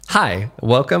Hi,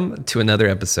 welcome to another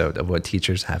episode of What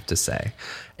Teachers Have to Say,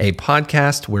 a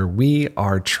podcast where we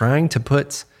are trying to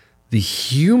put the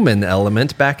human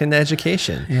element back into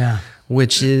education. Yeah.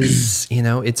 Which is,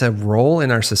 it's a role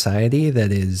in our society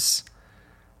that is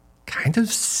kind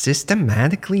of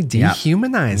systematically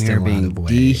dehumanized in a lot of ways.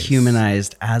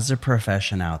 Dehumanized as a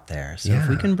profession out there. So if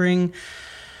we can bring,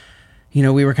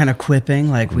 we were kind of quipping,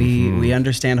 like we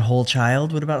understand whole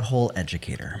child. What about whole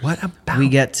educator? What about we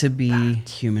get to be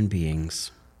human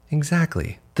beings?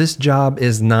 Exactly. This job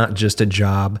is not just a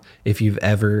job. If you've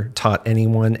ever taught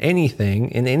anyone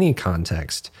anything in any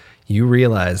context, you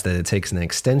realize that it takes an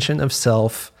extension of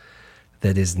self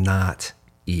that is not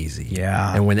easy.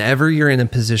 Yeah. And whenever you're in a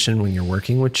position when you're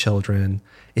working with children,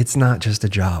 it's not just a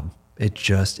job. It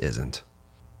just isn't.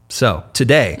 So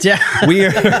today, we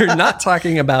are not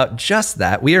talking about just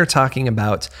that. We are talking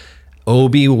about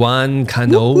Obi-Wan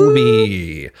Kenobi.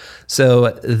 Woo-hoo!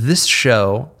 So this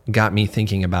show got me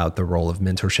thinking about the role of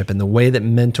mentorship and the way that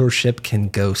mentorship can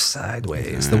go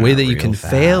sideways, the way that you can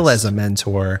fail as a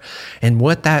mentor and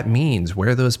what that means,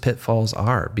 where those pitfalls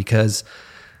are. Because,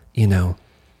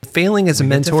 failing as a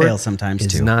mentor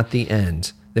is not the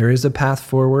end. There is a path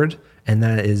forward, and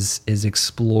that is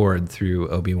explored through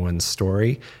Obi-Wan's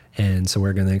story. And so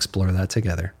we're going to explore that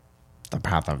together. The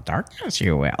path of darkness,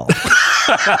 you will.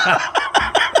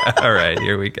 All right,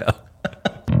 here we go.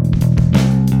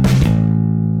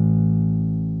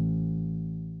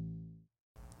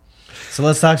 So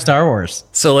let's talk Star Wars.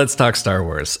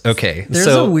 Okay. There's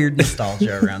a weird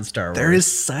nostalgia around Star Wars. There is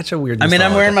such a weird nostalgia.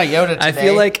 I'm wearing my Yoda today. I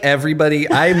feel like I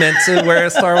meant to wear a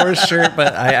Star Wars shirt,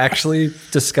 but I actually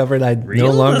discovered I no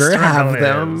longer have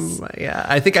them. Yeah,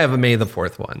 I think I have a May the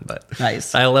 4th one, but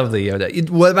nice. I love the Yoda.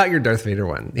 What about your Darth Vader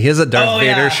one? He has a Darth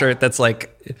Vader shirt that's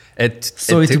like...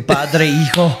 Soy tu padre,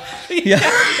 hijo. Yeah,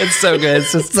 it's so good.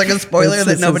 It's like a spoiler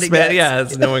that nobody gets. Yeah,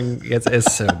 no one gets.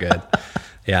 It's so good.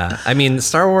 Yeah, I mean,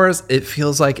 Star Wars, it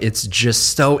feels like it's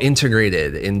just so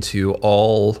integrated into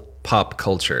all pop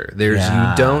culture. You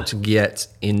don't get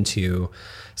into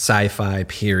sci-fi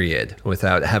period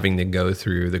without having to go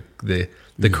through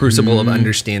the crucible of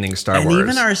understanding Star Wars. And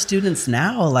even our students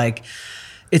now, like,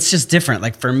 it's just different.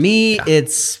 Like for me,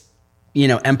 it's,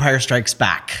 Empire Strikes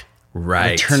Back.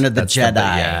 Right. Return of the Jedi.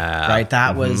 Right.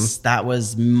 That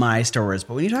was my Star Wars.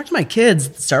 But when you talk to my kids,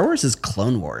 Star Wars is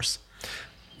Clone Wars.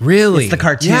 Really? It's the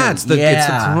cartoon. Yeah, it's the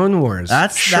Clone Wars.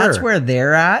 That's where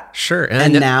they're at. Sure.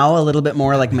 And now a little bit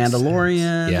more like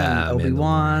Mandalorian and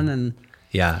Obi-Wan and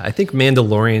I think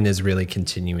Mandalorian is really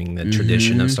continuing the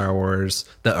tradition of Star Wars,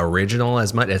 the original,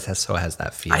 as much as so has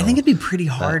that feel. I think it'd be pretty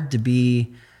hard to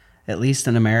be at least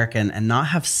an American and not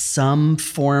have some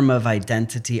form of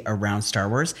identity around Star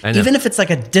Wars, even if it's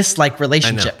like a dislike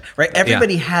relationship, right?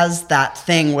 Everybody has that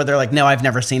thing where they're like, no, I've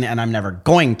never seen it and I'm never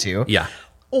going to. Yeah.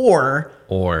 Or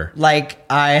like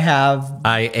I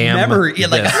am memory.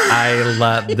 Like I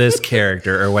love this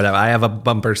character or whatever. I have a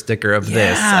bumper sticker of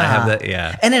this. I have that.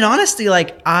 Yeah. And in honesty,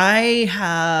 like I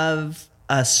have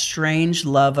a strange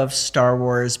love of Star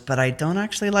Wars, but I don't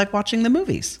actually like watching the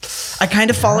movies. I kind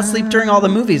of fall asleep during all the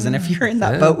movies, and if you're in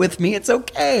that boat with me, it's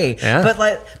okay. Yeah.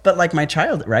 But like my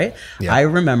child, right? Yeah. I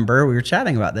remember we were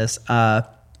chatting about this.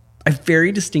 I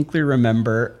very distinctly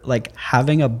remember like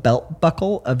having a belt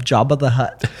buckle of Jabba the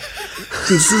Hutt.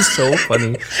 This is so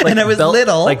funny. Like, and I was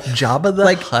little. Like Jabba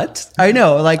the Hutt? I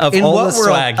know. Like of in all what the world?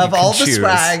 Swag of all the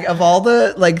swag, of all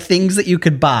the like things that you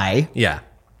could buy. Yeah.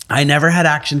 I never had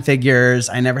action figures.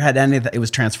 I never had any of that. It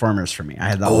was Transformers for me. I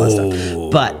had all that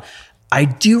stuff. But I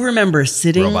do remember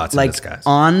sitting like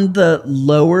on the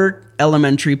lower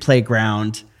elementary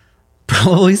playground,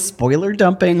 probably spoiler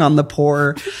dumping on the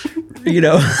poor,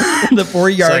 the poor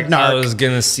yard narc. I was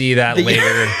going to see that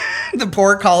later. The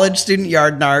poor college student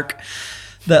yard narc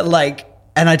that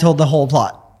and I told the whole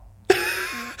plot.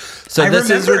 So this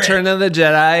is Return of the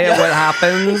Jedi. Yeah. What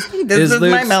happens is Luke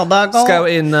my belt buckle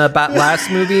in the last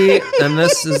movie, and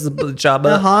this is the Jabba.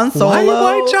 The Han Solo.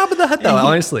 Why Jabba the Hutt though?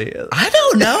 Honestly, I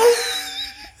don't know.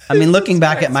 I mean, looking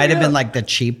back, it might have been like the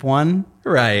cheap one,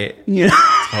 right?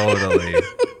 Totally.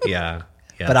 Yeah.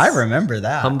 Yes. But I remember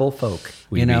that. Humble folk.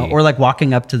 Or like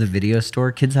walking up to the video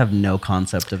store. Kids have no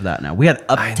concept of that now. We had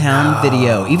Uptown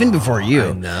Video, even before you.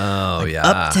 I know,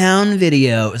 Uptown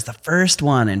Video was the first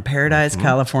one in Paradise,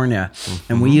 California.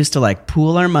 And we used to like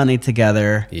pool our money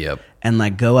together. Yep. And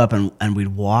like go up and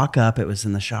we'd walk up. It was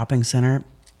in the shopping center.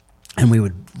 And we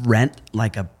would rent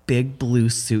like a big blue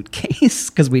suitcase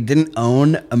because we didn't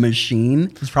own a machine.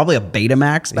 It was probably a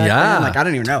Betamax back then. Like, I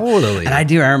don't even know. Totally. And I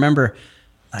remember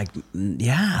like,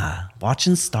 yeah,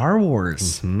 watching Star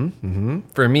Wars.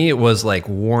 For me, it was like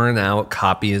worn out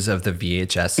copies of the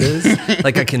VHSs.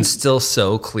 Like I can still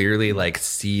so clearly like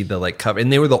see the like cover,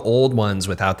 and they were the old ones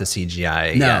without the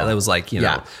CGI. No. Yeah, that was like, you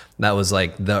know, that was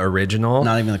like the original.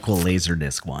 Not even the cool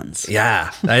Laserdisc ones.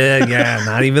 Yeah,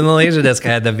 not even the Laserdisc. I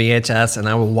had the VHS, and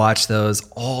I would watch those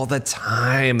all the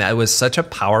time. It was such a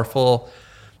powerful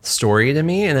story to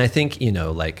me, and I think, you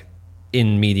know, like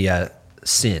in media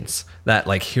since that,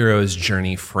 like hero's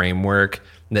journey framework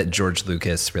that George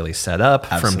Lucas really set up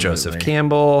from Joseph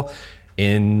Campbell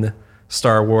in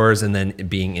Star Wars, and then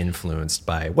being influenced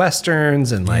by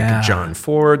Westerns, and like John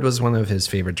Ford was one of his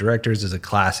favorite directors, is a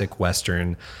classic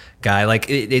Western guy. Like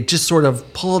it just sort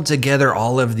of pulled together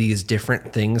all of these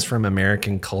different things from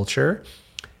American culture,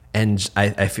 and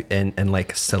and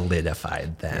like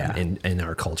solidified them in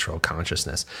our cultural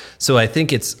consciousness. So I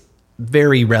think it's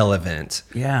very relevant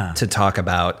to talk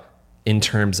about in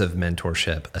terms of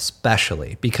mentorship,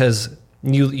 especially because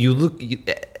you look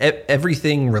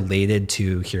everything related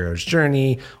to hero's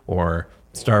journey or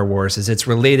Star Wars is it's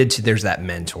related to, there's that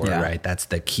mentor, right? That's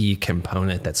the key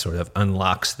component that sort of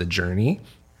unlocks the journey.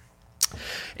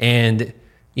 And,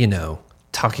 you know,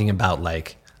 talking about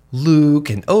like Luke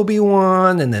and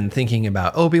Obi-Wan, and then thinking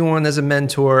about Obi-Wan as a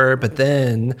mentor, but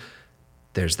then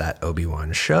there's that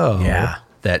Obi-Wan show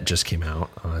that just came out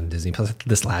on Disney Plus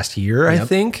this last year, I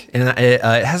think. And it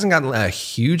hasn't gotten a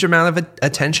huge amount of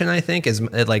attention, I think, as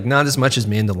like not as much as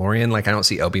Mandalorian. Like I don't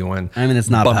see Obi-Wan. I mean,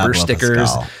 it's not bumper Pablo stickers.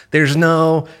 Pascal. There's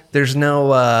no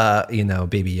you know,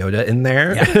 Baby Yoda in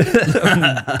there.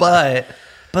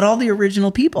 But all the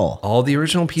original people. All the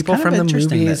original people from the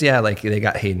movies. Like they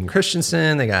got Hayden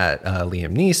Christensen, they got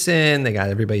Liam Neeson, they got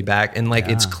everybody back. And like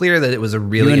it's clear that it was a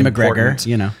really Ewan important... McGregor,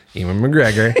 you know. Ewan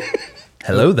McGregor.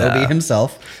 Hello there. Obi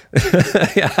himself.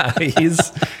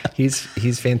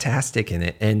 He's fantastic in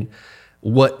it. And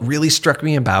what really struck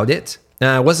me about it,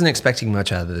 now I wasn't expecting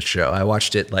much out of the show. I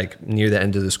watched it like near the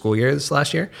end of the school year this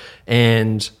last year,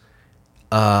 and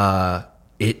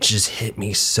it just hit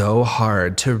me so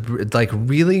hard to like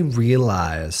really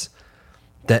realize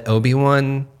that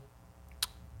Obi-Wan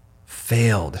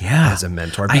failed as a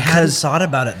mentor. Because I hadn't thought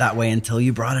about it that way until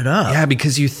you brought it up. Yeah,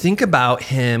 because you think about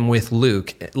him with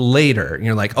Luke later, and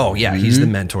you're like, oh yeah, he's the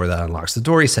mentor that unlocks the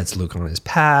door. He sets Luke on his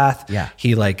path. Yeah.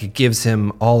 He like gives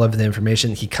him all of the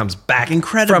information. He comes back from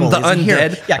the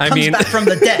undead. Yeah, comes back from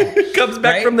the dead. Comes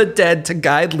back from the dead to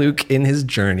guide Luke in his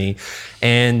journey.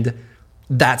 And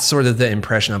that's sort of the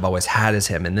impression I've always had as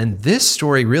him. And then this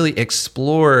story really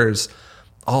explores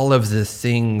all of the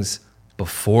things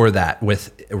before that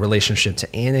with a relationship to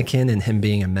Anakin and him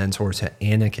being a mentor to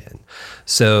Anakin.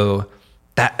 So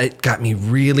that it got me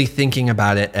really thinking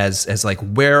about it as like,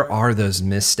 where are those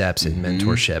missteps in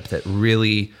mentorship that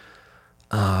really,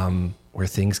 where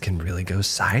things can really go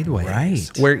sideways, right?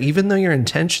 Where even though your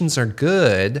intentions are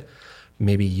good,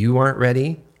 maybe you aren't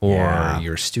ready, or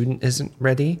your student isn't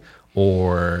ready,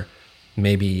 or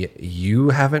maybe you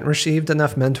haven't received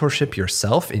enough mentorship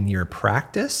yourself in your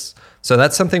practice. So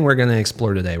that's something we're going to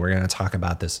explore today. We're going to talk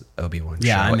about this Obi-Wan show.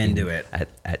 Yeah, I'm into it.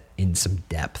 In some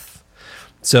depth.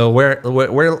 So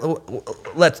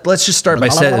let's just start by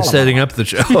setting up the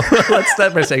show. Let's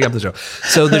start by setting up the show.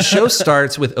 So the show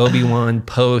starts with Obi-Wan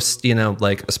post, you know,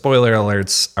 like spoiler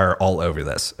alerts are all over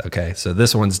this. Okay. So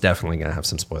this one's definitely going to have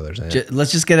some spoilers in it.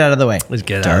 Let's just get out of the way. Let's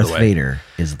get out of the way. Darth Vader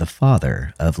is the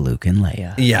father of Luke and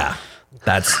Leia. Yeah.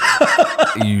 That's,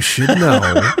 you should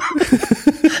know.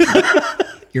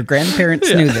 Your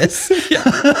grandparents knew this.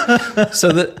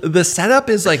 So the setup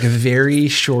is like very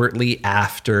shortly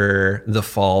after the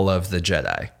fall of the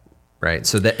Jedi, right?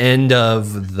 So the end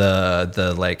of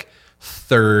the like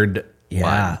third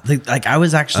one. Like I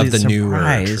was actually of the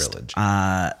surprised. newer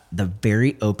trilogy. The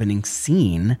very opening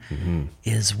scene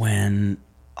is when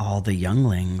all the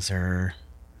younglings are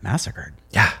massacred.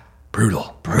 Yeah.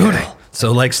 Brutal.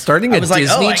 So like starting a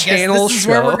Disney Channel this is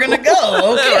show. where we're gonna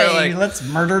go. Okay, like, let's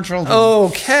murder children.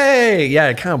 Okay, yeah,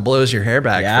 it kind of blows your hair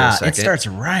back for a second. It starts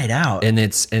right out, and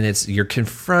it's you're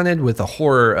confronted with the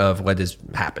horror of what has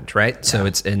happened, right? Yeah. So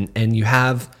it's and you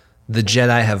have the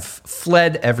Jedi have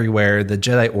fled everywhere. The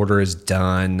Jedi Order is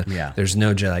done. Yeah, there's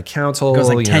no Jedi Council. It goes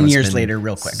like 10 years later,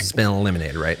 real quick. It's been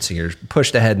eliminated, right? So you're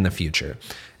pushed ahead in the future,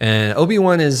 and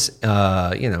Obi-Wan is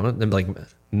like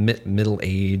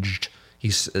middle-aged.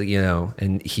 He's,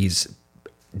 and he's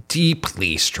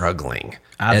deeply struggling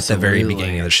at the very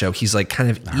beginning of the show. He's like kind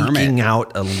of eking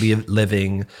out a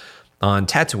living on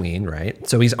Tatooine, right?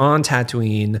 So he's on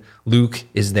Tatooine. Luke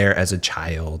is there as a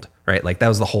child, right? Like that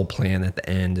was the whole plan at the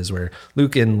end, is where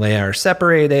Luke and Leia are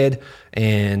separated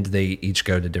and they each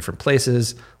go to different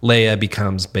places. Leia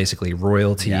becomes basically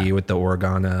royalty with the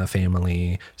Organa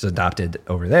family, is adopted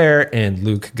over there, and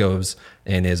Luke goes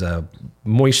and is a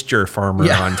moisture farmer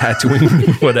on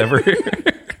Tatooine, whatever.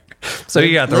 So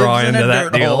you got the raw end of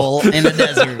that deal. In a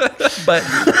desert. but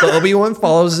Obi-Wan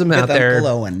follows him out there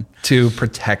Owen. to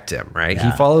protect him, right?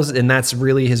 He follows, and that's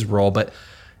really his role. But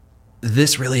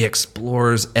this really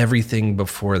explores everything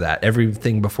before that,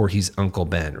 everything before he's Uncle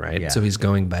Ben, right? Yeah. So he's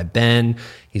going by Ben.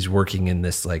 He's working in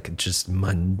this like just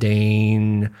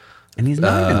mundane, and he's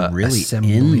not even really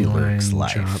in Luke's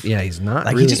life. Job. Yeah, he's not.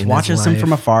 Like really he just watches him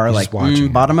from afar, He's like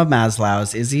watching bottom of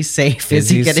Maslow's. Is he safe? Is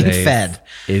he getting fed?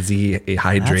 Is he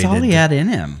hydrated? That's all he had in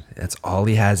him. That's all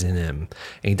he has in him.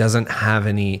 And he doesn't have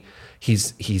any.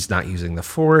 He's not using the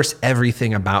Force.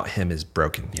 Everything about him is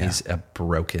broken. Yeah. He's a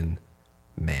broken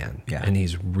man, and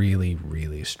he's really,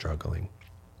 really struggling.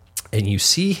 And you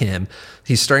see him.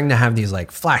 He's starting to have these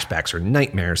like flashbacks or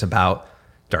nightmares about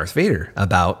Darth Vader,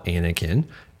 about Anakin,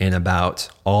 and about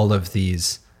all of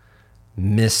these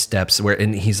missteps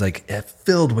and he's like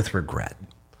filled with regret.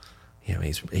 You know,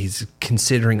 he's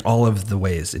considering all of the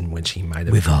ways in which he might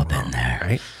have. We've all been there,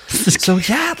 right? So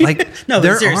yeah, like no,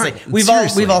 seriously, we've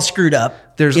all screwed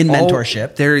up. There's in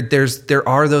mentorship. There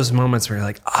are those moments where you're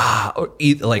like,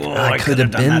 I could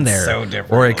have been there, so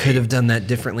or I could have done that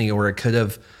differently, or I could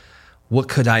have. What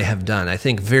could I have done? I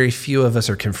think very few of us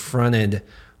are confronted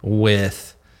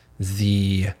with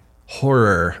the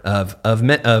horror of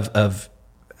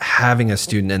having a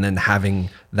student and then having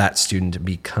that student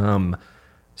become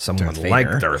someone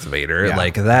like Darth Vader. Yeah.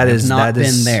 Like that is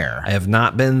there. I have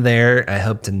not been there. I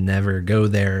hope to never go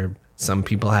there. Some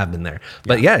people have been there,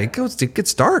 but it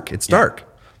gets dark. It's dark,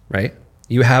 right?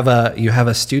 You have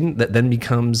a student that then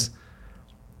becomes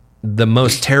the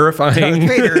most terrifying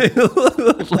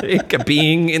like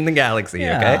being in the galaxy.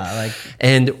 Okay.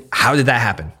 And how did that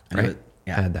happen? Right.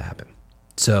 How did that happen?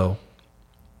 So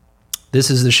this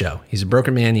is the show. He's a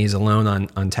broken man. He's alone on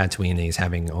Tatooine, and he's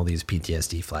having all these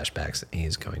PTSD flashbacks, and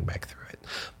he's going back through it.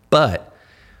 But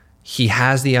he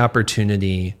has the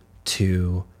opportunity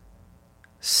to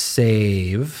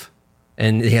save,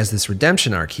 and he has this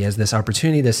redemption arc. He has this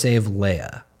opportunity to save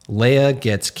Leia. Leia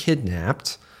gets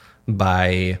kidnapped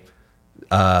by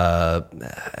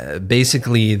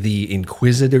basically the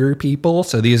Inquisitor people.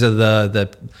 So these are the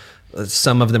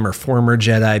some of them are former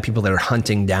Jedi, people that are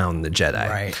hunting down the Jedi.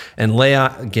 Right. And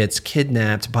Leia gets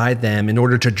kidnapped by them in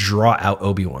order to draw out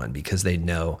Obi-Wan, because they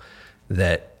know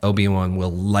that Obi-Wan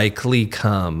will likely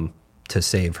come to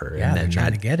save her. Yeah, and then they're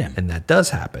trying to get him. And that does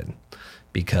happen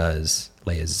because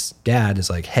Leia's dad is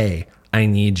like, hey, I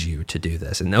need you to do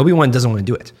this. And Obi-Wan doesn't want to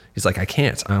do it. He's like, I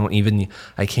can't.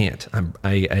 I can't.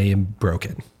 I am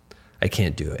broken. I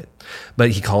can't do it.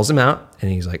 But he calls him out and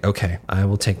he's like, okay, I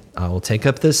will take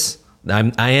up this.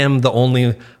 I am the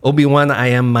only Obi-Wan. I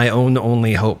am my own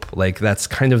only hope. Like that's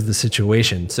kind of the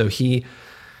situation. So he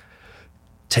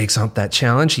takes on that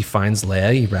challenge. He finds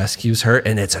Leia, he rescues her,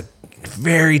 and it's a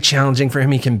very challenging for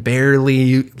him. He can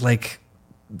barely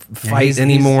fight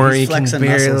anymore. He can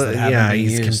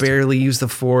barely use the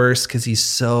Force because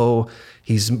he's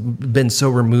been so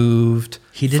removed.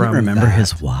 He didn't remember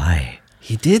his why.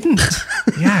 He didn't.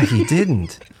 Yeah, he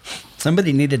didn't.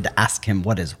 Somebody needed to ask him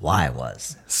what his why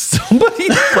was. Somebody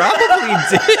probably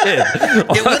did.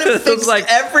 It would have fixed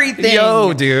everything.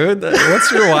 Yo, dude,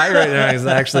 what's your why right now? He's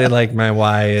actually like, my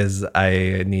why is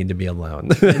I need to be alone.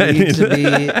 I need to be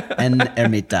an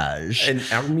Hermitage. An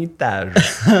Hermitage.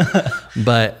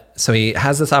 But so he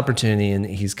has this opportunity and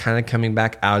he's kind of coming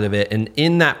back out of it. And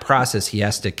in that process, he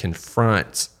has to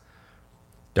confront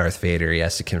Darth Vader. He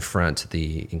has to confront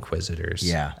the Inquisitors.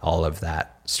 Yeah. All of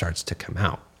that starts to come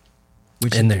out.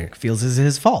 Which he feels is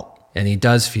his fault. And he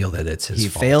does feel that it's his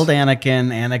fault. He failed Anakin.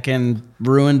 Anakin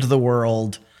ruined the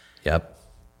world. Yep.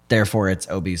 Therefore, it's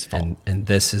Obi's fault. And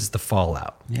this is the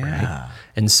fallout. Yeah. Right?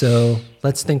 And so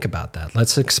let's think about that.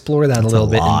 Let's explore that a little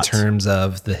bit in terms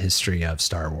of the history of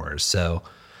Star Wars. So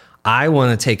I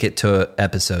want to take it to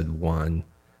episode 1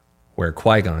 where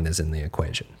Qui-Gon is in the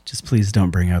equation. Just please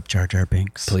don't bring up Jar Jar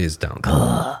Binks. Please don't.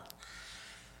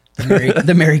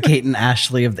 The Mary-Kate and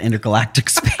Ashley of the intergalactic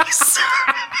space.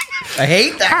 I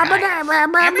hate that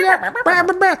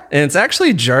guy. And it's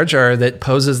actually Jar Jar that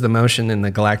poses the motion in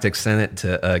the Galactic Senate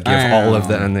to give all of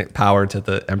the power to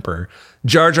the Emperor.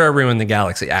 Jar Jar ruined the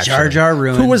galaxy, actually. Jar Jar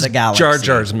ruined the galaxy. Who was Jar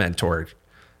Jar's mentor?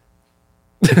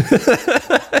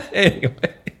 Anyway.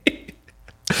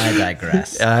 I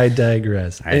digress.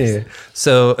 Nice. Anyway,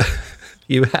 so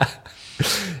you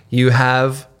you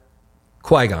have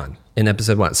Qui-Gon in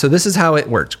episode 1. So this is how it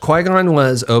worked. Qui-Gon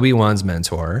was Obi-Wan's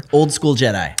mentor. Old school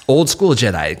Jedi. Old school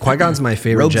Jedi. Qui-Gon's my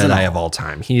favorite Robes and Jedi all. of all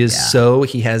time. He is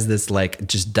he has this like,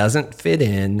 just doesn't fit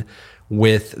in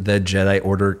with the Jedi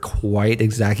Order quite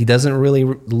exact. He doesn't really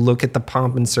look at the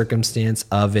pomp and circumstance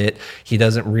of it. He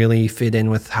doesn't really fit in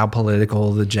with how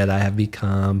political the Jedi have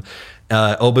become.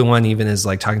 Obi-Wan even is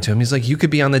like talking to him. He's like, you could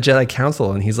be on the Jedi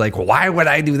Council. And he's like, why would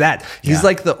I do that? He's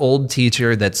like the old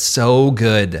teacher that's so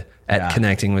good at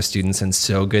connecting with students and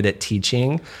so good at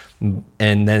teaching.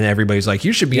 And then everybody's like,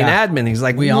 you should be an admin. He's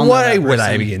like, why would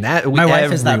I be an admin? My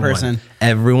wife is that person.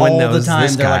 Everyone all knows the time.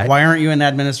 this They're guy. like, why aren't you in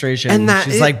administration? And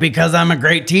she's like, because I'm a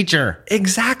great teacher.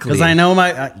 Exactly. Because I know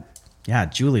my...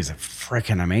 Julie's a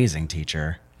freaking amazing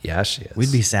teacher. Yeah, she is.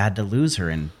 We'd be sad to lose her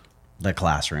in the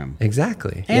classroom.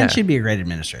 Exactly. And she'd be a great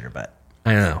administrator, but...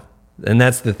 I know. And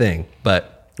that's the thing.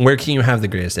 But where can you have the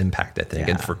greatest impact, I think?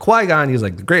 And for Qui-Gon, he's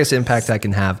like, the greatest impact I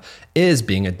can have is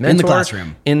being a mentor. In the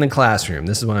classroom. In the classroom.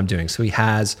 This is what I'm doing. So he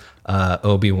has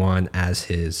Obi-Wan as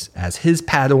his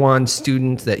Padawan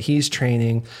student that he's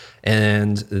training.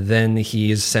 And then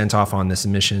he's sent off on this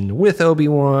mission with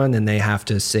Obi-Wan, and they have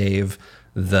to save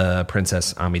the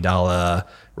Princess Amidala,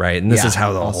 right? And this is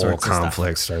how the whole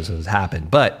conflict starts to happen.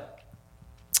 But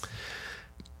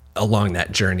along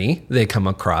that journey, they come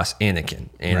across Anakin.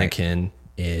 Anakin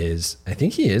is, I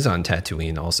think he is on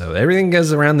Tatooine also. Everything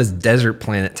goes around this desert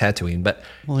planet Tatooine, but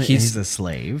he's a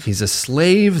slave. He's a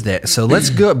slave there. So let's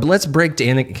break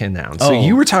Anakin down. So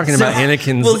you were talking about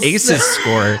Anakin's ACES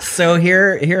score. So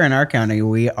here in our county,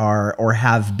 we are, or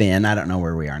have been, I don't know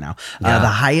where we are now, the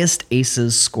highest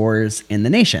ACES scores in the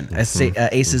nation.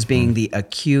 ACES being the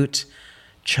acute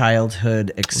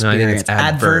childhood experience. No, I think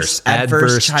it's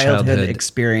adverse childhood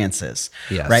experiences.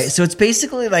 Yes. Right. So it's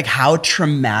basically like how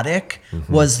traumatic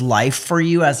was life for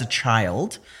you as a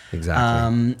child.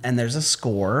 Exactly. And there's a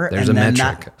score. There's and a then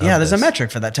metric. There's a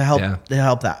metric for that to help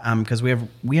that. Because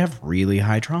we have really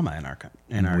high trauma in our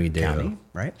county,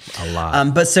 right? A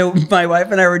lot. But so my wife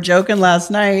and I were joking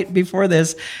last night before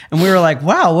this, and we were like,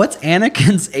 "Wow, what's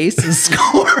Anakin's ACES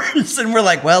scores?" And we're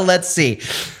like, "Well, let's see.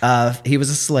 He was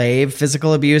a slave,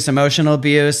 physical abuse, emotional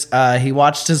abuse. He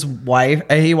watched his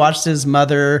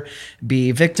mother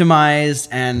be victimized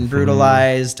and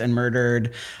brutalized and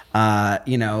murdered."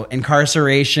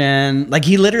 Incarceration. Like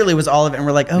he literally was all of it. And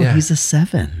we're like, he's a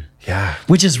 7. Yeah.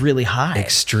 Which is really high.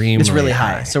 Extremely. It's really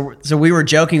high. So we were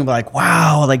joking like,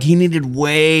 wow, like he needed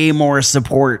way more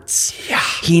supports. Yeah.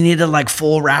 He needed like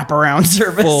full wraparound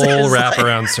services. Full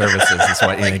wraparound services is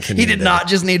what Anakin He did not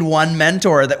just need one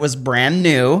mentor that was brand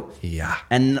new. Yeah.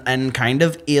 And kind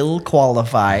of ill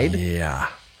qualified. Yeah.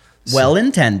 Well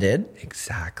intended.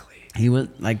 Exactly. He was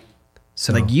like,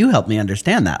 so like you helped me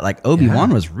understand that. Like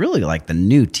Obi-Wan was really like the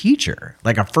new teacher,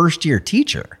 like a first year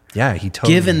teacher. Yeah, he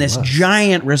totally given this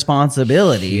giant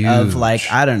responsibility of like,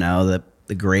 I don't know,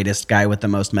 the greatest guy with the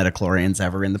most midichlorians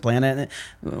ever in the planet,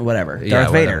 whatever.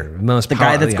 Darth Vader, the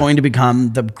guy that's going to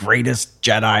become the greatest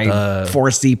Jedi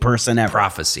 4C person ever.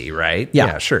 Prophecy, right?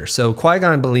 Yeah, sure. So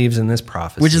Qui-Gon believes in this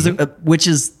prophecy, which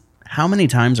is how many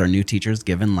times are new teachers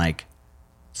given like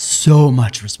so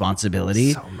much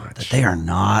responsibility that they are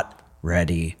not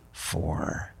ready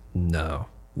for. No.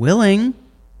 Willing.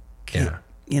 Yeah.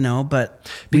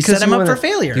 But we set him up for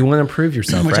failure. You want to prove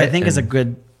yourself, which right? I think is a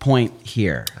good point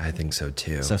here. I think so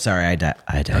too. So sorry, I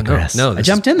digress. No, I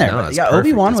jumped in there. No,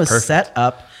 Obi-Wan was set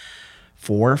up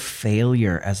for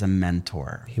failure as a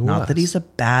mentor. Not that he's a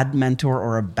bad mentor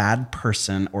or a bad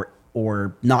person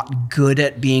or not good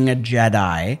at being a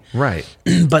Jedi. Right.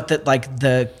 But that like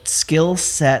the skill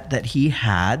set that he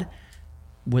had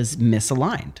was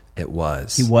misaligned. It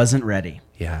was. He wasn't ready.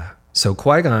 Yeah. So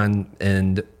Qui-Gon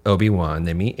and Obi-Wan,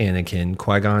 they meet Anakin.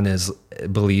 Qui-Gon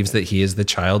believes that he is the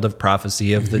child of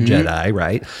prophecy of the Jedi,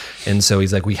 right? And so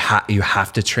he's like, you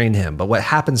have to train him. But what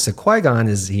happens to Qui-Gon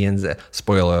is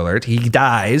spoiler alert, he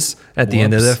dies at the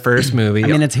end of the first movie. I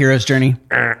mean, it's hero's journey.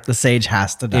 The sage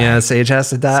has to die. Yeah, the sage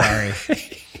has to die. Sorry.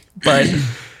 But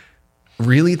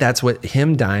really, that's what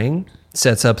him dying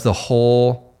sets up the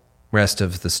whole rest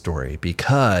of the story,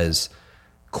 because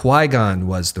Qui-Gon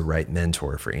was the right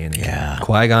mentor for Anakin. Yeah.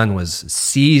 Qui-Gon was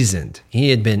seasoned. He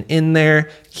had been in there.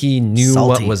 He knew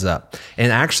what was up.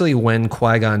 And actually, when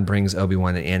Qui-Gon brings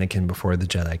Obi-Wan and Anakin before the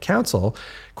Jedi Council,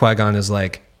 Qui-Gon is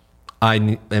like,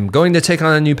 I am going to take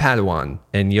on a new Padawan.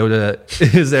 And Yoda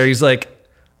is there. He's like,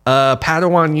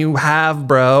 Padawan you have,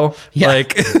 bro. Yeah.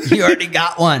 Like you already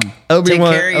got one.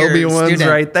 Obi-Wan's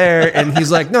right there. And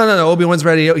he's like, no, Obi-Wan's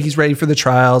ready. He's ready for the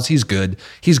trials. He's good.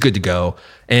 He's good to go.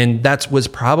 And was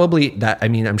probably that. I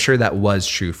mean, I'm sure that was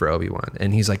true for Obi-Wan.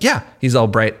 And he's like, yeah, he's all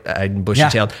bright-eyed and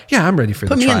bushy-tailed. Yeah, I'm ready for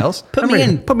the trials. Put me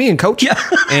in. Put me in, coach. Yeah.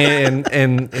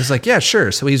 and he's like, yeah,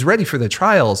 sure. So he's ready for the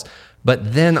trials.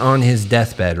 But then on his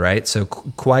deathbed, right? So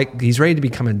he's ready to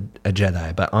become a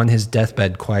Jedi. But on his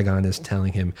deathbed, Qui-Gon is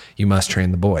telling him, you must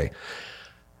train the boy.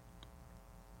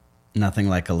 Nothing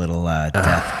like a little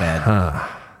deathbed.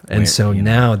 And so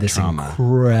now this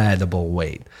incredible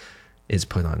weight is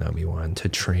put on Obi-Wan to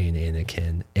train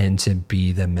Anakin and to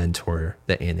be the mentor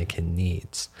that Anakin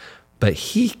needs. But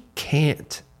he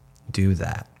can't do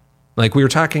that. Like we were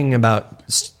talking about,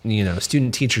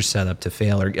 student teachers set up to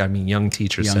fail, young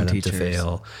teachers set up to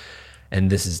fail. And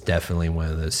this is definitely one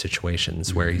of those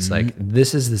situations where he's like,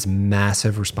 this is this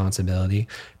massive responsibility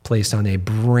placed on a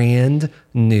brand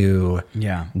new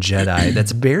Jedi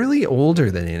that's barely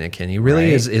older than Anakin. He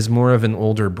really is more of an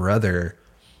older brother.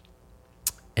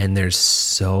 And there's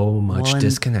so much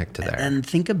disconnect to there. And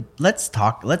let's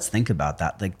think about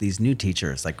that. Like these new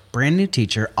teachers, like brand new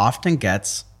teacher often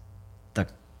gets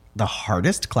the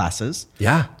hardest classes,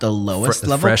 the lowest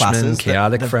level freshmen, classes,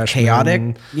 chaotic,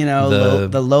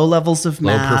 the low levels of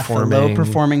math, the low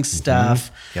performing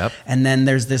stuff. Yep. And then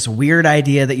there's this weird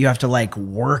idea that you have to like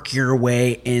work your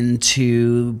way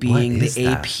into being the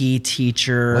AP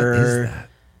teacher. What is that?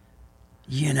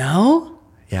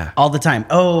 Yeah. All the time.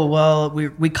 Oh, well,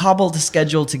 we cobbled a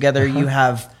schedule together. You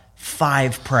have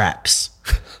 5 preps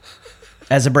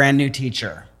as a brand new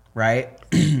teacher, right?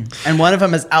 And one of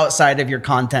them is outside of your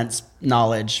content's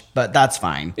knowledge, but that's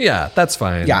fine. Yeah, that's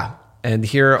fine. Yeah. And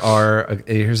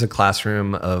here's a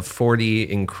classroom of 40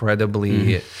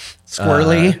 incredibly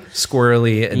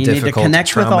squirrely, and you difficult, need to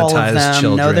connect with all of them,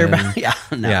 children. Know their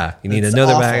you need to know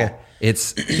their back.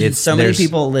 It's so many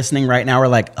people listening right now are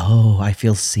like, oh, I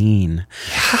feel seen.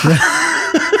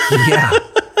 Yeah.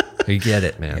 You get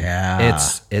it, man. Yeah.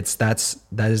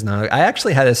 That is not, I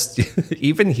actually had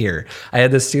even here, I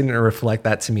had a student reflect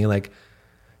that to me, like,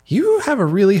 you have a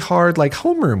really hard, like,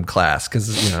 homeroom class.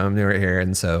 Cause I'm newer here.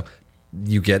 And so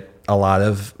you get a lot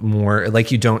of more,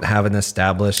 like, you don't have an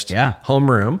established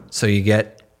homeroom. So you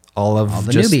get all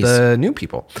the just newbies. The new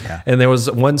people. Yeah. And there was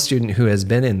one student who has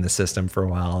been in the system for a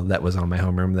while that was on my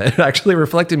homeroom that actually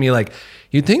reflected me like,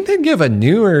 you'd think they'd give a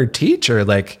newer teacher,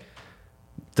 like,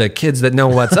 the kids that know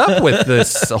what's up with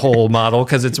this whole model,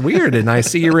 because it's weird and I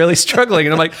see you really struggling.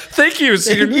 And I'm like, thank you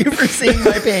for seeing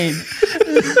my pain.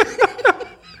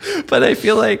 But I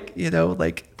feel like,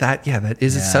 that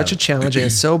is such a challenge and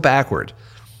it's so backward.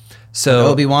 So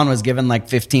Obi-Wan was given like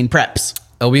 15 preps.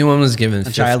 Obi-Wan was given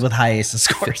a child with high ACES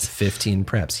scores. 15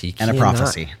 preps. And a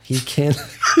prophecy. He can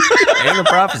and a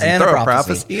prophecy. And a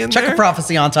prophecy. Check a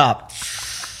prophecy on top.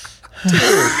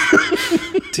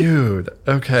 Dude.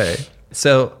 Okay.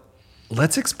 So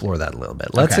let's explore that a little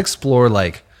bit. Let's explore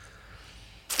like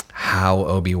how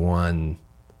Obi-Wan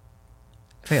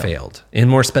failed in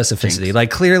more specificity. Jinx.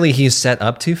 Like clearly he's set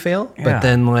up to fail, but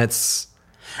then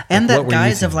and that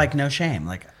guise of like no shame.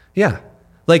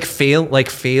 Like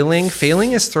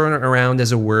failing is thrown around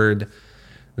as a word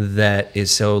that is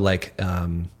so like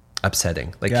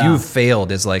upsetting. Like you've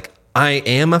failed is like I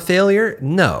am a failure.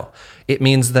 No, it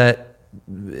means that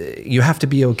you have to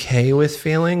be okay with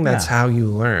failing. That's how you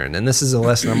learn. And this is a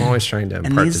lesson I'm always trying to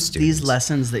impart to students. These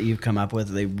lessons that you've come up with,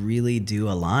 they really do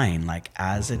align. Like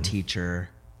as a teacher,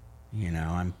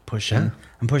 I'm pushing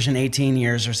 18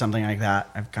 years or something like that.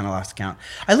 I've kind of lost count.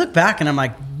 I look back and I'm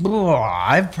like,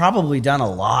 I've probably done a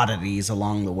lot of these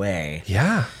along the way.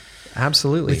 Yeah,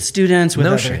 absolutely. With students, with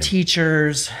other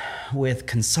teachers, with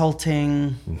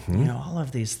consulting, all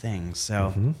of these things.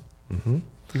 So you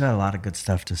got a lot of good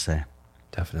stuff to say.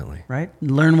 Definitely. Right?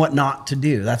 Learn what not to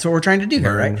do. That's what we're trying to do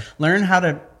here, right? Learn how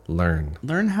to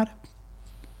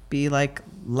be like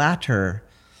latter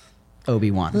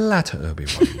Obi-Wan. Latter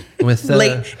Obi-Wan. With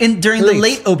during the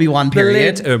late Obi-Wan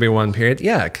period. The late Obi-Wan period,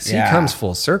 yeah, because he comes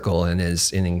full circle and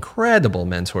is an incredible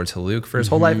mentor to Luke for his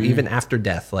whole life, even after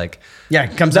death. Like,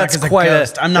 comes back as a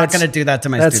ghost. I'm not going to do that to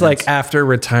my students. That's like after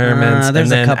retirement.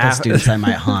 There's a couple students I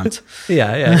might haunt.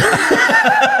 Yeah.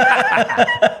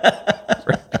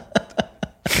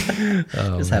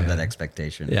 Just have that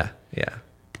expectation. Yeah.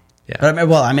 But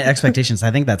expectations,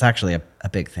 I think that's actually a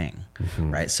big thing,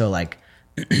 right? So like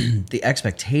the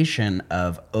expectation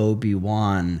of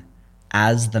Obi-Wan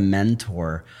as the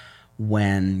mentor,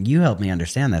 when you helped me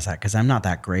understand this, because I'm not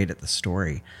that great at the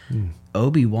story,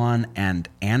 Obi-Wan and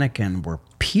Anakin were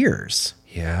peers.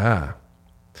 Yeah.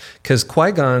 Because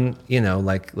Qui-Gon,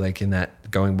 like in that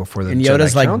going before the and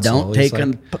Yoda's Jedi like, Council. don't take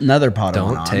another Padawan.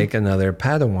 Don't take another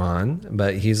Padawan.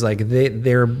 But he's like,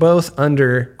 they're both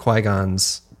under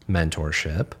Qui-Gon's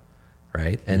mentorship,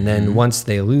 right? And then once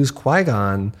they lose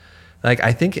Qui-Gon, like,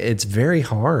 I think it's very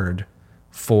hard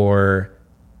for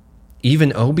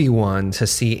even Obi-Wan to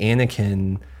see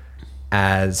Anakin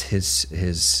as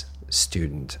his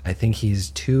student. I think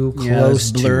he's too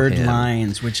close to blurred him.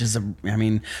 lines, which is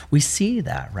we see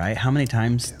that, right? How many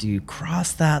times do you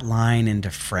cross that line into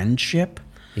friendship?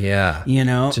 Yeah. You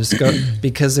know, just go,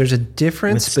 because there's a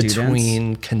difference With students.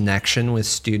 between connection with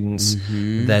students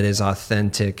that is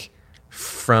authentic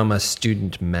from a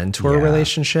student mentor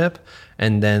relationship,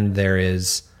 and then there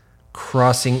is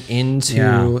crossing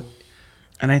into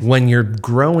and when you're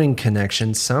growing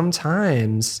connection,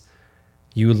 sometimes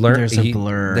you learn there's a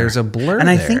blur. There's a blur. And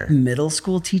there. I think middle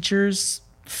school teachers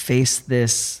face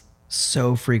this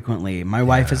so frequently. My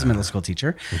wife is a middle school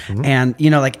teacher, and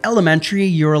like elementary,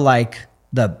 you're like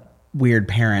the weird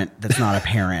parent that's not a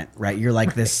parent, right? You're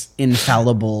like this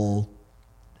infallible.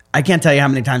 I can't tell you how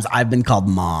many times I've been called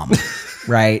mom,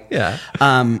 right? Yeah.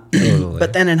 Totally.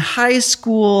 But then in high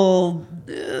school,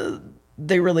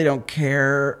 they really don't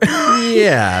care.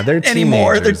 Yeah, they're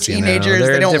anymore. They're teenagers, teenagers.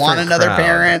 They're they a don't want different another crowd.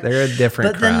 parent. They're a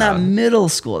different But crowd. then that middle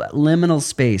school, that liminal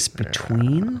space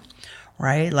between,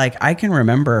 right? Like I can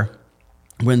remember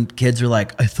when kids are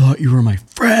like, I thought you were my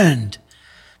friend.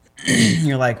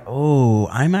 You're like, oh,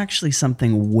 I'm actually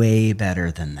something way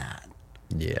better than that.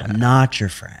 Yeah. I'm not your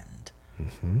friend.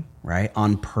 Right?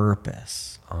 On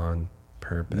purpose. On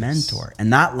purpose. Mentor.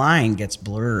 And that line gets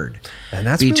blurred And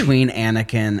that's between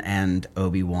Anakin and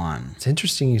Obi-Wan. It's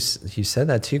interesting you said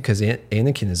that too, because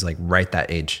Anakin is like right that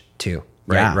age too,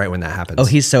 right? Yeah. Right when that happens. Oh,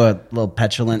 he's so a little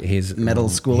petulant. He's middle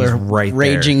schooler, he's right there.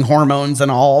 raging hormones and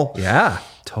all. Yeah,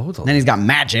 totally. Then he's got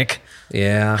magic.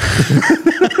 Yeah.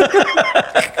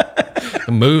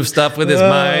 Move stuff with his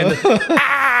mind.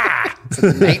 It's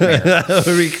a nightmare. That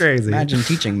would be crazy. Imagine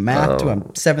teaching math to a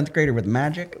seventh grader with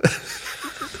magic.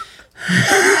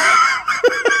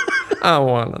 I don't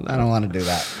want to know. I don't want to do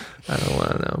that. I don't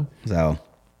want to know. So,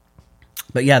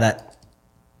 but yeah, that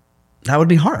would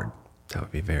be hard That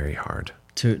would be very hard.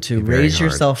 to very raise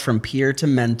hard. yourself from peer to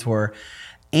mentor.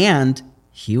 And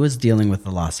he was dealing with the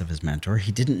loss of his mentor.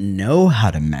 He didn't know how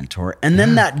to mentor. And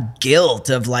then that guilt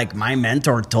of like, my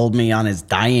mentor told me on his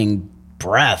dying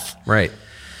breath Right.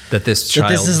 That this that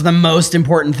child. this is the most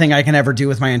important thing I can ever do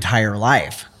with my entire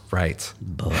life. right.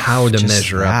 How to Just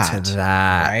measure up to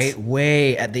that.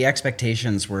 Right? The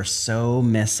expectations were so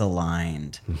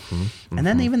misaligned. And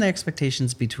then even the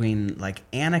expectations between like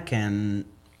Anakin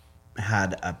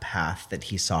had a path that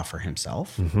he saw for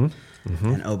himself.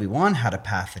 And Obi-Wan had a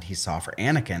path that he saw for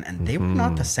Anakin, and they were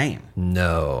not the same.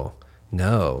 No.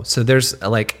 So there's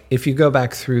like, if you go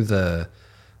back through the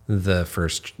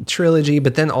first trilogy,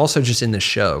 but then also just in the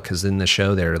show, because in the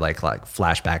show there are like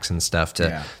flashbacks and stuff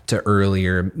to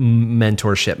earlier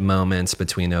mentorship moments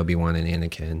between Obi-Wan and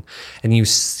Anakin, and you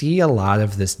see a lot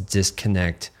of this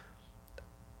disconnect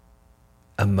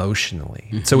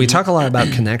emotionally. So we talk a lot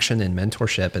about connection and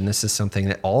mentorship, and this is something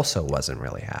that also wasn't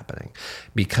really happening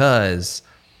because,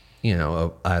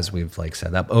 as we've like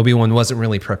set up, Obi-Wan wasn't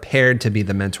really prepared to be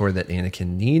the mentor that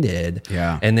Anakin needed.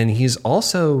 Yeah. And then he's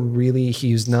also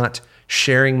he's not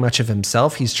sharing much of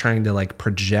himself. He's trying to like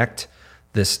project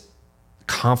this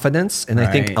confidence. And I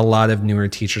think Right. a lot of newer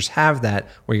teachers have that,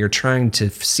 where you're trying to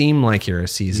seem like you're a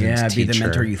seasoned teacher. Be the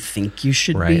mentor you think you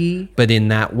should Right. be. But in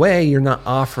that way, you're not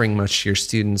offering much to your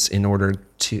students in order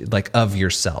to of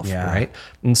yourself. Yeah. Right.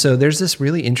 And so there's this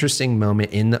really interesting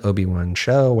moment in the Obi-Wan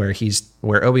show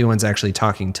where Obi-Wan's actually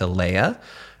talking to Leia,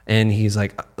 and he's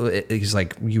like,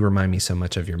 you remind me so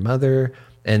much of your mother.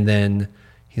 And then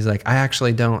he's like, I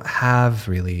actually don't have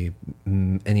really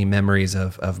any memories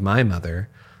of my mother.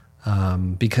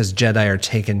 Because Jedi are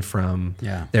taken from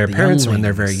their the parents when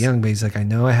they're younglings. very young. But he's like, I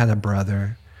know I had a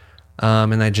brother,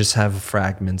 and I just have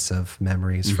fragments of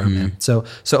memories from him. So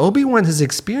Obi-Wan has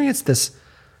experienced this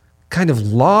kind of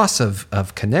loss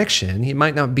of connection. He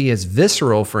might not be as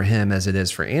visceral for him as it is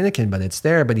for Anakin, but it's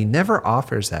there. But he never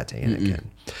offers that to Anakin.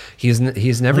 He's never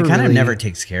He kind of really, never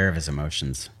takes care of his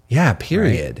emotions. yeah,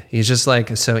 period. Right? He's just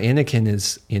like, so Anakin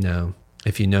is,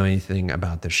 if you know anything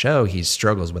about the show, he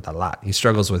struggles with a lot. He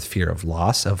struggles with fear of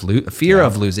loss, of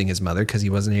losing his mother because he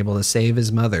wasn't able to save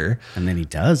his mother. And then he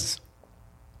does.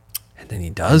 And then he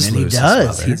does lose his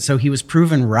mother. So he was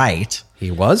proven right. He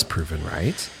was proven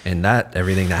right. And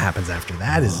everything that happens after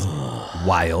that is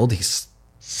wild. He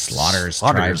Slaughters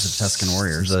tribes of Tusken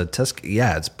warriors.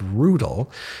 It's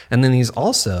brutal. And then he's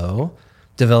also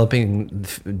developing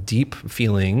deep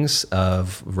feelings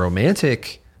of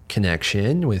romantic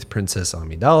connection with Princess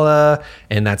Amidala,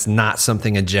 and that's not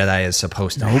something a Jedi is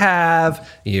supposed to have.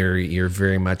 You're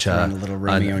very much a little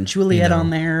Romeo and Juliet on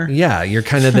there. Yeah, you're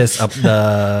kind of this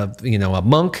a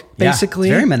monk basically.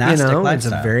 It's very monastic lifestyle. It's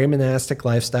a very monastic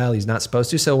lifestyle. He's not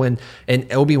supposed to. So when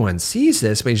Obi-Wan sees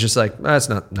this, but he's just like, that's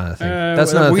not a thing.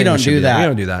 That's not a thing. We don't do that. We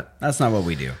don't do that. That's not what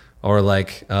we do. Or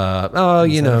like,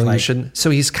 you shouldn't. So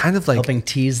he's kind of like helping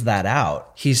tease that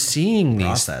out. He's seeing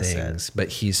these things, but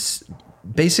he's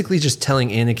basically just telling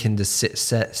Anakin to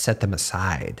set them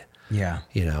aside. Yeah.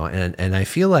 And I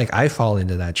feel like I fall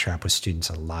into that trap with students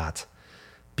a lot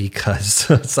because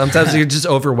sometimes you're just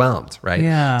overwhelmed, right?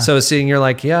 Yeah. So seeing you're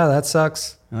like, yeah, that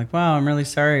sucks. I'm like, wow, I'm really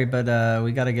sorry, but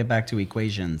we got to get back to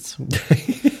equations.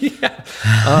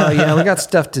 Yeah, we got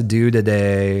stuff to do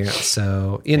today.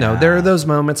 So, there are those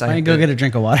moments. Why don't you go get a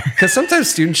drink of water? Because sometimes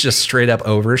students just straight up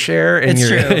overshare and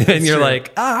you're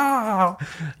like,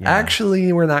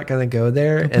 actually, we're not going to go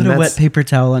there. Put a wet paper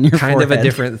towel on your kind forehead. of a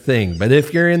different thing. But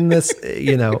if you're in this,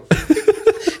 you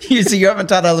haven't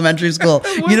taught elementary school.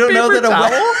 You don't know that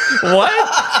What?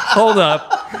 Hold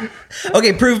up.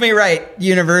 Okay, prove me right,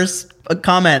 universe. A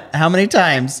comment. How many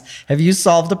times have you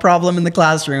solved a problem in the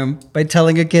classroom by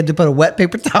telling a kid to put a wet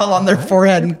paper towel on their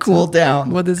forehead and cool down?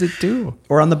 What does it do?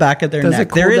 Or on the back of their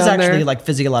neck. There is actually like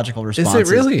physiological responses. Is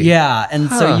it really? Yeah. And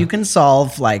so you can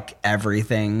solve like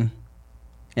everything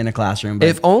in a classroom.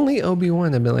 If only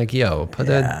Obi-Wan had been like, yo, put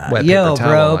a wet paper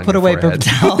towel on put a your wet forehead.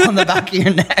 paper towel on the back of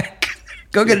your neck.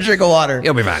 Go get a drink of water.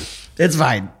 You'll be fine. It's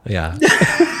fine. Yeah.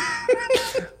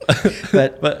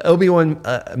 But Obi-Wan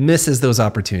misses those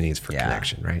opportunities for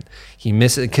connection, right? He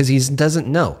misses because he doesn't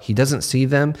know. He doesn't see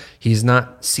them. He's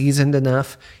not seasoned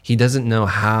enough. He doesn't know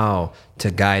how to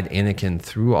guide Anakin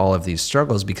through all of these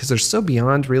struggles because they're so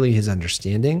beyond really his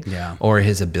understanding or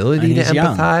his ability to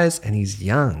empathize. And he's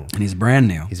young. And he's brand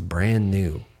new. He's brand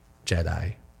new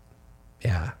Jedi.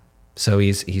 Yeah. So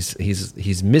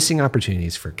he's missing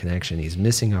opportunities for connection. He's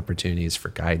missing opportunities for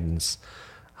guidance.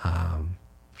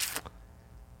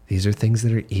 These are things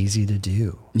that are easy to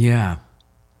do. Yeah.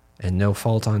 And no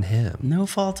fault on him. No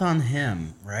fault on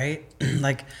him, right?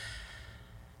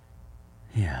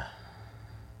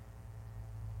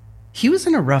 He was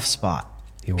in a rough spot.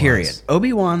 Period.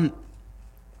 Obi-Wan,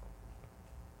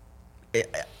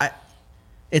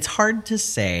 it's hard to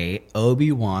say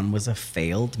Obi-Wan was a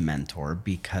failed mentor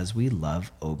because we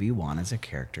love Obi-Wan as a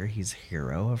character. He's a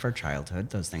hero of our childhood,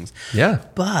 those things. Yeah.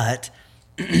 But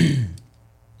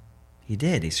he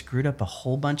did. He screwed up a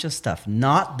whole bunch of stuff.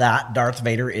 Not that Darth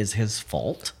Vader is his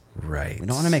fault. Right. We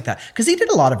don't want to make that. Because he did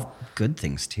a lot of good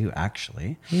things too,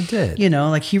 actually. He did.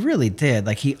 He really did.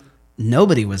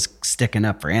 Nobody was sticking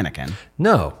up for Anakin.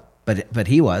 No. But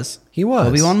he was. He was.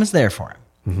 Obi-Wan was there for him.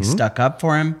 Mm-hmm. He stuck up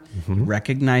for him,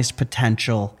 recognized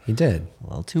potential. He did. A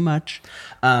little too much.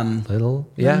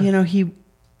 Yeah.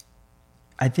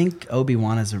 I think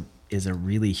Obi-Wan is a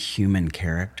really human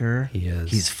character. He is.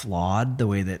 He's flawed the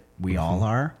way that we all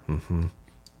are. Mm-hmm.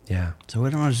 Yeah. So we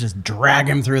don't want to just drag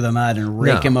him through the mud and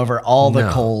rake him over all the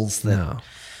coals.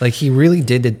 He really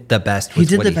did the best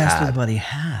with what he had. With what he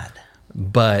had.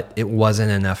 But it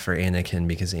wasn't enough for Anakin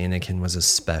because Anakin was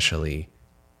especially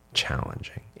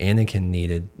challenging. Anakin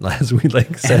needed, as we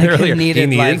said earlier, he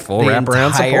needed full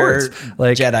wraparound support.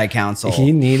 Jedi Council.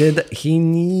 He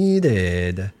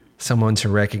needed someone to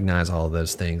recognize all of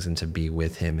those things and to be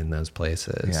with him in those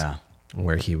places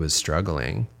where he was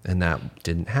struggling, and that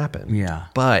didn't happen. Yeah.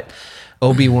 But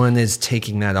Obi-Wan is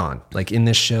taking that on. In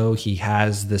this show, he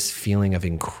has this feeling of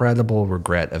incredible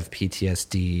regret, of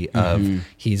PTSD, of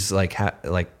he's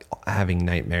having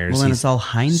nightmares. Well, and it's all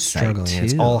hindsight struggling. too.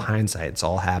 It's all hindsight. It's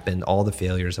all happened. All the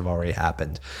failures have already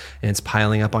happened, and it's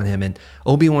piling up on him. And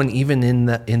Obi-Wan, even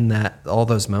in that all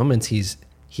those moments,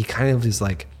 he kind of is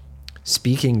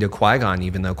speaking to Qui-Gon,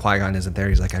 even though Qui-Gon isn't there.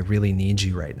 He's like, I really need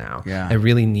you right now. Yeah. I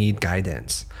really need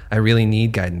guidance. I really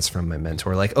need guidance from my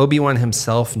mentor. Obi-Wan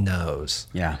himself knows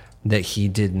that he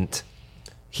doesn't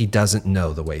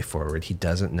know the way forward. He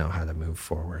doesn't know how to move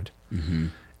forward. Mm-hmm.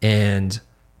 And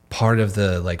part of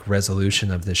the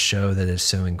resolution of this show that is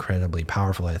so incredibly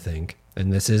powerful, I think,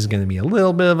 and this is going to be a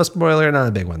little bit of a spoiler, not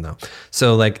a big one though.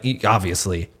 So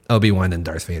obviously Obi-Wan and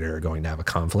Darth Vader are going to have a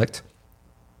conflict.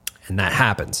 And that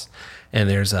happens. And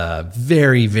there's a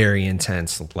very, very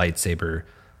intense lightsaber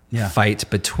fight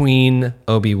between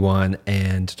Obi-Wan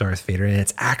and Darth Vader. And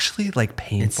it's actually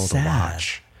painful to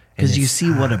watch. Because you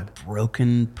see what a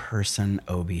broken person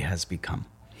Obi has become.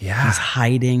 Yeah. He's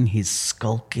hiding. He's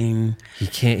skulking.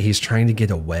 He's trying to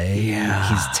get away. Yeah.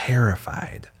 He's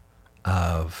terrified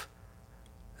of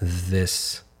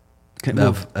this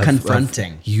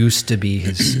confronting. Used to be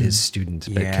his student,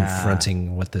 but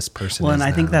confronting what this person is and I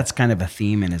now. think that's kind of a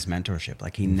theme in his mentorship.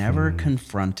 Like he never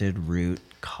confronted root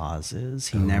causes.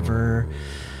 He never,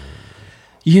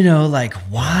 like,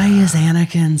 why is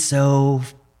Anakin so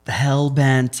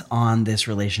hell-bent on this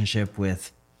relationship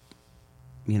with,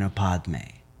 Padme?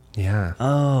 Yeah.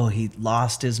 Oh, he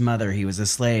lost his mother. He was a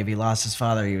slave. He lost his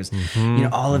father. He was,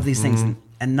 all of these things.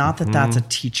 And not that that's a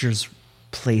teacher's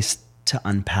place to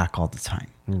unpack all the time.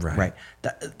 Right.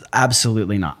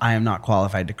 Absolutely not. I am not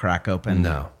qualified to crack open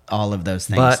all of those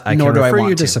things. But I can refer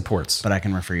you to supports. But I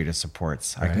can refer you to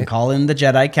supports. Right. I can call in the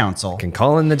Jedi Council.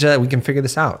 We can figure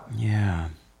this out. Yeah.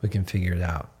 We can figure it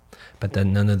out. But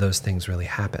then none of those things really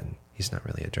happen. He's not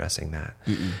really addressing that.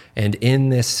 And in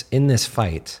this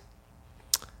fight,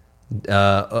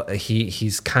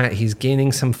 he's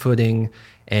gaining some footing,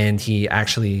 and he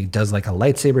actually does like a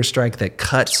lightsaber strike that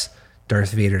cuts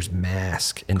Darth Vader's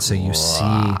mask, and so you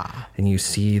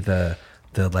see the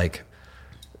like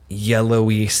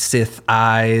yellowy Sith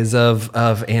eyes of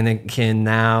Anakin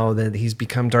now that he's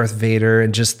become Darth Vader,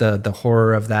 and just the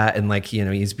horror of that, and like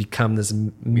he's become this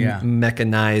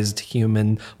mechanized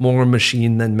human, more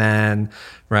machine than man,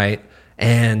 right?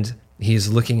 And he's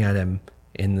looking at him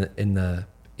in the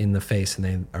face, and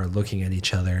they are looking at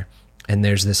each other, and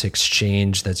there's this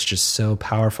exchange that's just so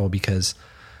powerful because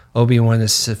Obi-Wan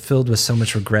is filled with so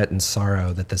much regret and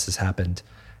sorrow that this has happened.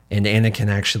 And Anakin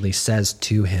actually says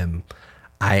to him,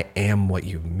 I am what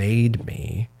you made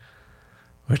me,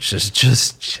 which is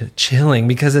just chilling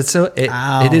because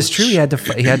it is true. He had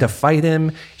to fight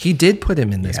him. He did put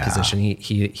him in this position.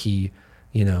 He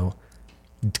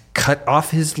cut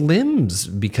off his limbs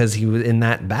because he was in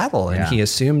that battle, and he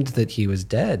assumed that he was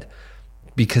dead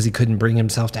because he couldn't bring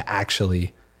himself to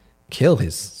actually kill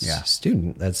his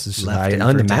student. That's just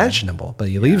unimaginable. But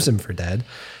he leaves him for dead,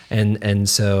 and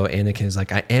so Anakin is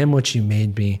like, I am what you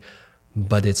made me,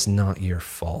 but it's not your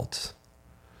fault.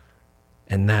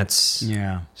 And that's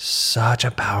such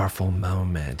a powerful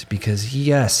moment because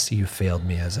yes, you failed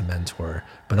me as a mentor,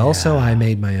 but also I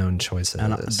made my own choices.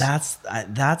 And that's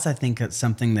I think it's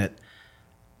something that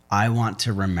I want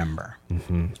to remember.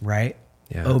 Right?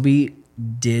 Yeah. Obi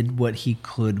did what he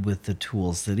could with the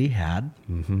tools that he had.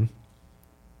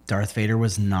 Darth Vader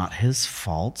was not his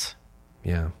fault.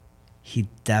 Yeah. He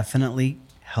definitely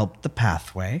helped the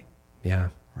pathway. Yeah.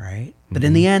 Right? But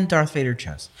in the end, Darth Vader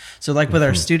chose. So like with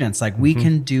our students, like we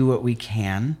can do what we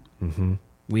can.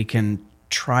 We can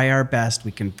try our best.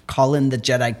 We can call in the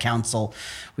Jedi Council.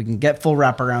 We can get full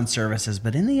wraparound services.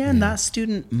 But in the end, that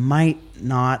student might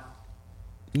not,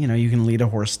 you can lead a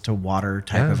horse to water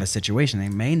type of a situation. They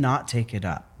may not take it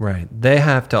up. Right. They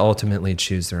have to ultimately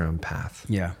choose their own path.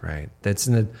 Yeah. Right.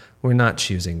 We're not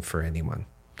choosing for anyone.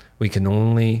 We can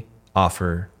only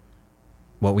offer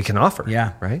what we can offer.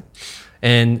 Yeah. Right.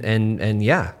 And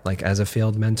yeah, like as a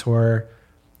failed mentor,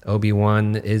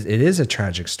 Obi-Wan it is a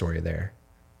tragic story there.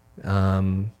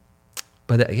 But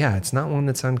it's not one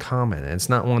that's uncommon. It's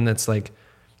not one that's like,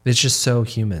 it's just so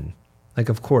human. Like,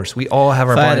 of course, we all have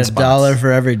our blind spots. If I had $1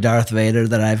 for every Darth Vader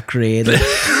that I've created.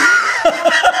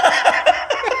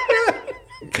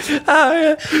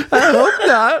 I hope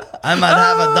not. I might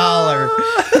have $1.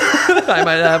 I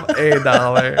might have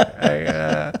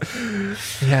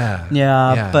 $1.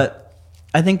 Yeah, but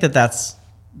I think that's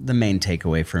the main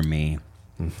takeaway for me,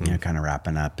 kind of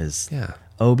wrapping up is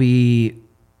Obi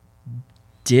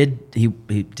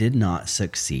did not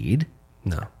succeed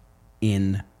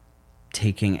in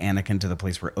taking Anakin to the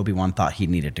place where Obi-Wan thought he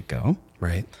needed to go.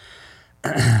 Right.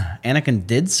 Anakin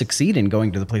did succeed in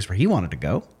going to the place where he wanted to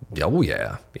go. Oh,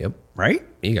 yeah. Yep. Right?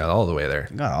 He got all the way there.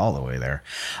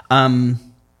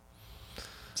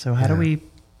 So how do we,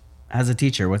 as a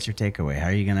teacher, what's your takeaway? How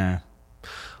are you going to...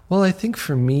 Well, I think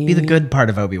for me... Be the good part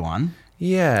of Obi-Wan.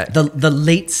 Yeah. The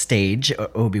late stage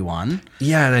Obi-Wan.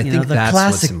 Yeah, and I think the that's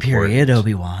classic what's period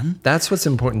Obi-Wan. That's what's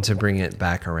important to bring it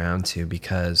back around to,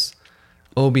 because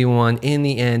Obi-Wan, in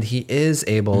the end, he is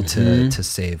able to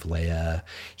save Leia.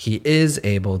 He is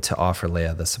able to offer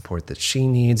Leia the support that she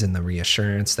needs and the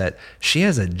reassurance that she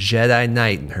has a Jedi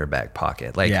Knight in her back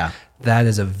pocket. Like, that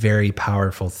is a very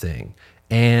powerful thing.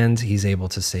 And he's able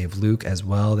to save Luke as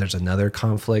well. There's another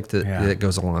conflict that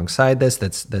goes alongside this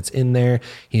that's in there.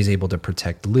 He's able to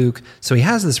protect Luke. So he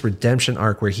has this redemption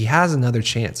arc where he has another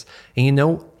chance. And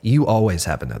you always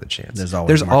have another chance. There's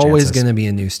always going to be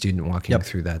a new student walking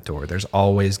through that door. There's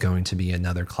always going to be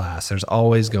another class. There's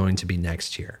always going to be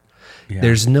next year. Yeah.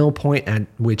 There's no point at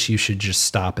which you should just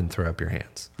stop and throw up your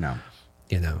hands. No.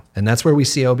 And that's where we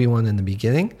see Obi-Wan in the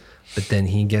beginning. But then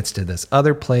he gets to this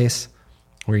other place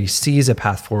where he sees a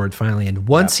path forward finally. And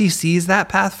once he sees that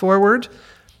path forward,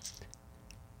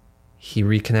 he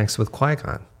reconnects with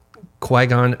Qui-Gon.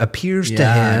 Qui-Gon appears to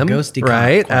him, ghosty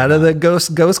right? Qui-Gon. Out of the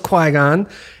ghost Qui-Gon.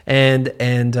 And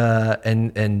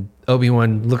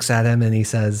Obi-Wan looks at him and he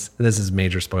says, this is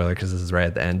major spoiler because this is right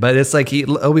at the end, but it's like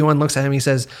Obi-Wan looks at him and he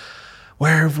says,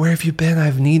 where have you been?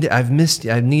 I've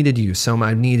needed you so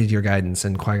much. I've needed your guidance.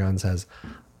 And Qui-Gon says,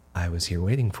 I was here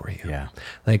waiting for you. Yeah.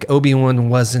 Like Obi-Wan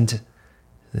wasn't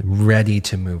ready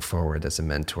to move forward as a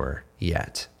mentor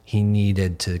yet. He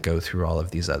needed to go through all of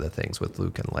these other things with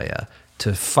Luke and Leia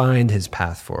to find his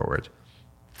path forward.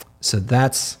 So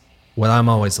that's what I'm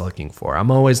always looking for. I'm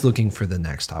always looking for the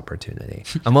next opportunity.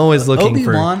 I'm always looking for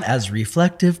Obi-Wan as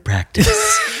reflective practice.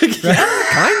 yeah,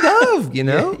 kind of, you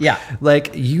know? Yeah.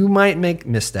 Like you might make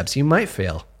missteps. You might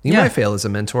fail. You might fail as a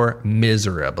mentor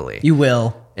miserably. You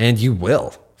will. And you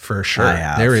will, for sure. I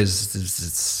have. There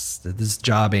is, this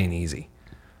job ain't easy.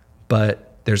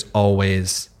 But there's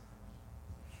always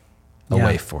a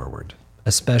way forward,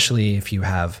 especially if you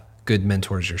have good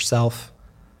mentors yourself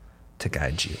to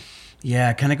guide you.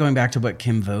 Yeah, kind of going back to what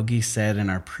Kim Vogie said in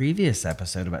our previous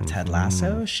episode about Ted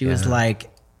Lasso. She was like,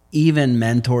 even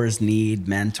mentors need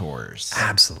mentors.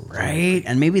 Absolutely. Right?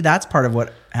 And maybe that's part of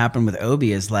what happened with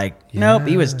Obi is like, nope,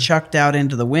 he was chucked out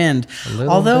into the wind.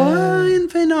 Although,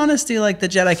 in honesty, like the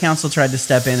Jedi Council tried to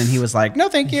step in and he was like, no,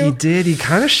 thank you. He did. He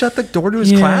kind of shut the door to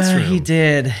his classroom. He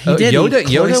did. He did. Yoda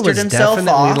He was himself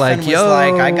definitely off like, and was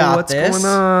like, I got what's this.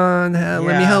 going on?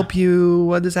 Let me help you.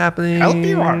 What is happening? Help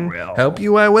you, I will. Help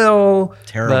you, I will.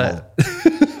 Terrible.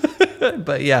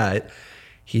 But yeah,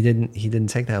 he didn't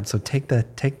take the help. So take the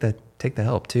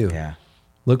help too. Yeah.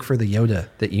 Look for the Yoda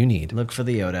that you need. Look for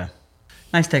the Yoda.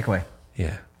 Nice takeaway.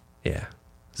 Yeah. Yeah.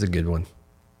 It's a good one.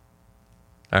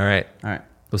 All right. All right.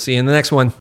 We'll see you in the next one.